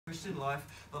Christian life,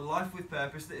 the life with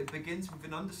purpose, that it begins with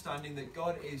an understanding that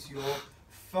God is your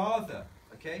Father.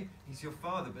 Okay? He's your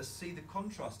Father. But see the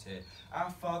contrast here.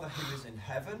 Our Father who is in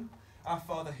heaven, our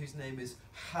Father whose name is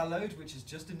hallowed, which is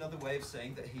just another way of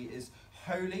saying that he is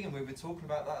holy, and we were talking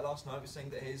about that last night. We're saying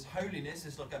that his holiness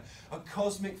is like a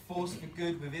cosmic force for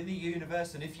good within the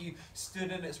universe, and if you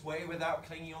stood in its way without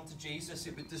clinging on to Jesus,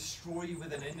 it would destroy you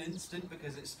within an instant,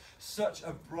 because it's such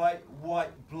a bright,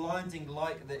 white, blinding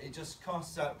light that it just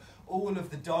casts out all of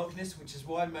the darkness, which is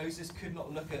why Moses could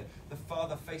not look at the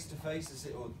Father face to face,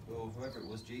 or whoever it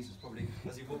was, Jesus probably,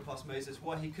 as he walked past Moses,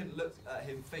 why he couldn't look at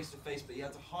him face to face, but he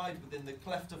had to hide within the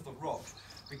cleft of the rock,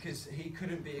 because he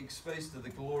couldn't be exposed to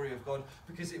the glory of God,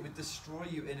 because it would destroy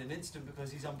you in an instant,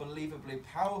 because he's unbelievably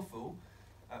powerful.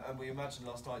 And we imagined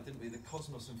last night, didn't we, the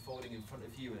cosmos unfolding in front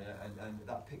of you, and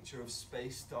that picture of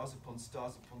space, stars upon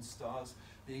stars upon stars.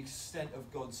 The extent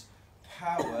of God's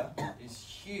power is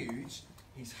huge.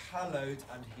 He's hallowed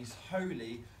and he's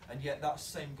holy, and yet that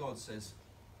same God says,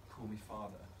 call me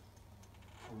Father.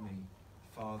 Call me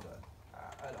Father.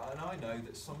 And I know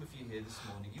that some of you here this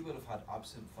morning, you would have had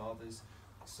absent fathers.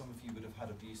 Some of you would have had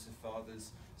abusive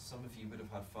fathers. Some of you would have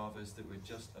had fathers that were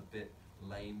just a bit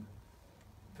lame.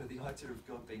 But the idea of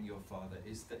God being your Father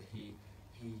is that He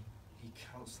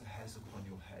counts the hairs upon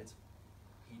your head.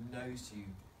 He knows you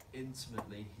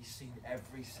intimately. He's seen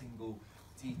every single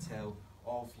detail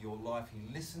of your life.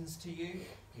 He listens to you.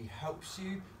 He helps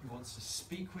you. He wants to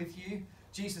speak with you.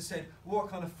 Jesus said, what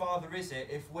kind of father is it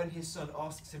if when his son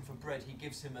asks him for bread, he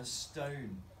gives him a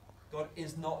stone? God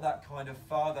is not that kind of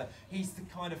father. He's the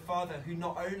kind of father who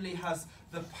not only has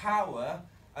the power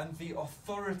and the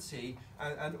authority,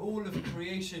 and all of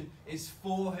creation is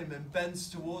for him and bends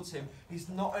towards him. He's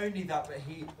not only that, but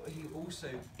he also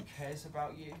cares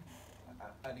about you,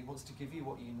 and he wants to give you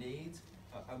what you need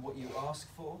and what you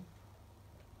ask for.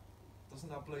 Doesn't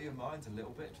that blow your mind a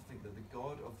little bit, to think that the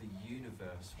God of the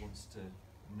universe wants to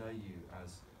know you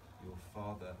as your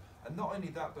Father? And not only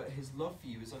that, but his love for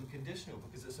you is unconditional,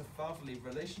 because it's a fatherly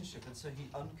relationship, and so he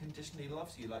unconditionally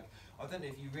loves you. Like, I don't know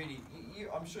if you really,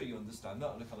 I'm sure you understand that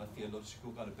on a kind of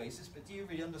theological kind of basis, but do you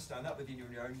really understand that within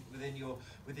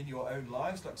your own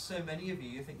lives? Like, so many of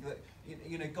you think that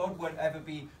God won't ever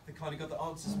be the kind of God that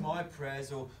answers my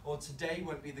prayers, or today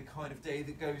won't be the kind of day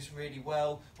that goes really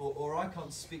well, or I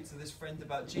can't speak to this friend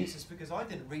about Jesus because I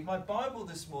didn't read my Bible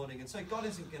this morning, and so God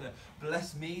isn't going to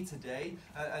bless me today,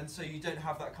 and so you don't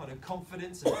have that kind of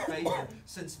confidence and faith and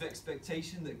sense of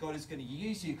expectation that God is going to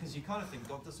use you, because you kind of think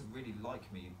God doesn't really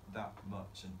like me that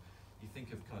much. And you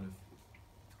think of kind of,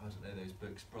 I don't know, those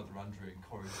books, Brother Andrew and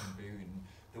Corrie ten Boom,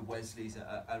 the Wesleys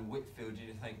and Whitfield,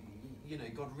 you think,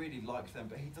 God really liked them,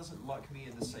 but he doesn't like me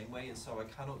in the same way, and so I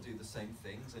cannot do the same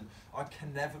things, and I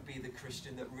can never be the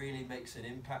Christian that really makes an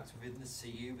impact within the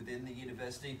CU, within the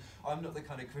university. I'm not the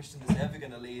kind of Christian that's ever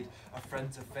going to lead a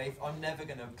friend to faith. I'm never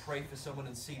going to pray for someone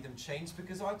and see them change,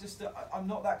 because I'm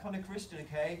not that kind of Christian,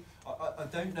 okay? I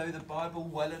don't know the Bible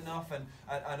well enough, and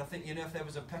I think, if there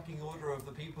was a pecking order of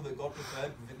the people that God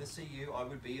preferred within the CU, I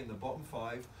would be in the bottom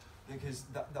 5. Because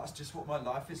that's just what my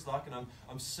life is like, and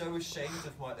I'm so ashamed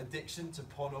of my addiction to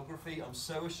pornography. I'm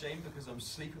so ashamed because I'm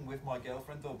sleeping with my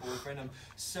girlfriend or boyfriend. I'm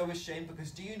so ashamed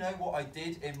because, do you know what I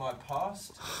did in my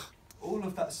past? All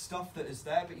of that stuff that is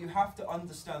there, but you have to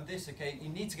understand this, okay? You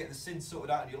need to get the sin sorted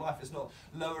out in your life. It's not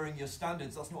lowering your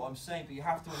standards, that's not what I'm saying, but you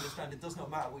have to understand it does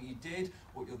not matter what you did,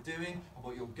 what you're doing, or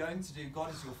what you're going to do.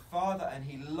 God is your Father, and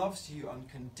he loves you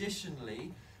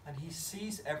unconditionally, and he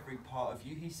sees every part of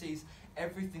you. He sees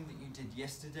everything that you did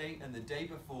yesterday and the day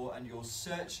before, and your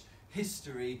search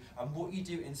history and what you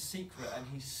do in secret, and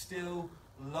he still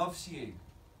loves you.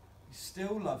 He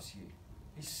still loves you.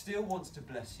 He still wants to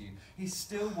bless you. He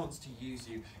still wants to use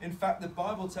you. In fact, the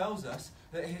Bible tells us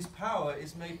that his power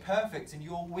is made perfect in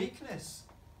your weakness.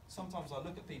 Sometimes I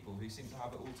look at people who seem to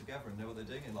have it all together and know what they're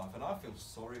doing in life, and I feel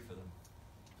sorry for them.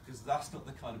 Because that's not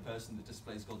the kind of person that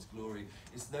displays God's glory.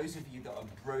 It's those of you that are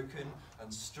broken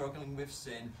and struggling with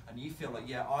sin, and you feel like,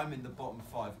 yeah, I'm in the bottom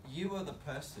 5. You are the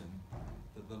person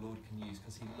that the Lord can use,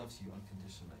 because he loves you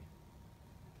unconditionally.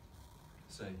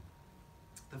 So,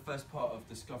 the first part of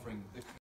discovering the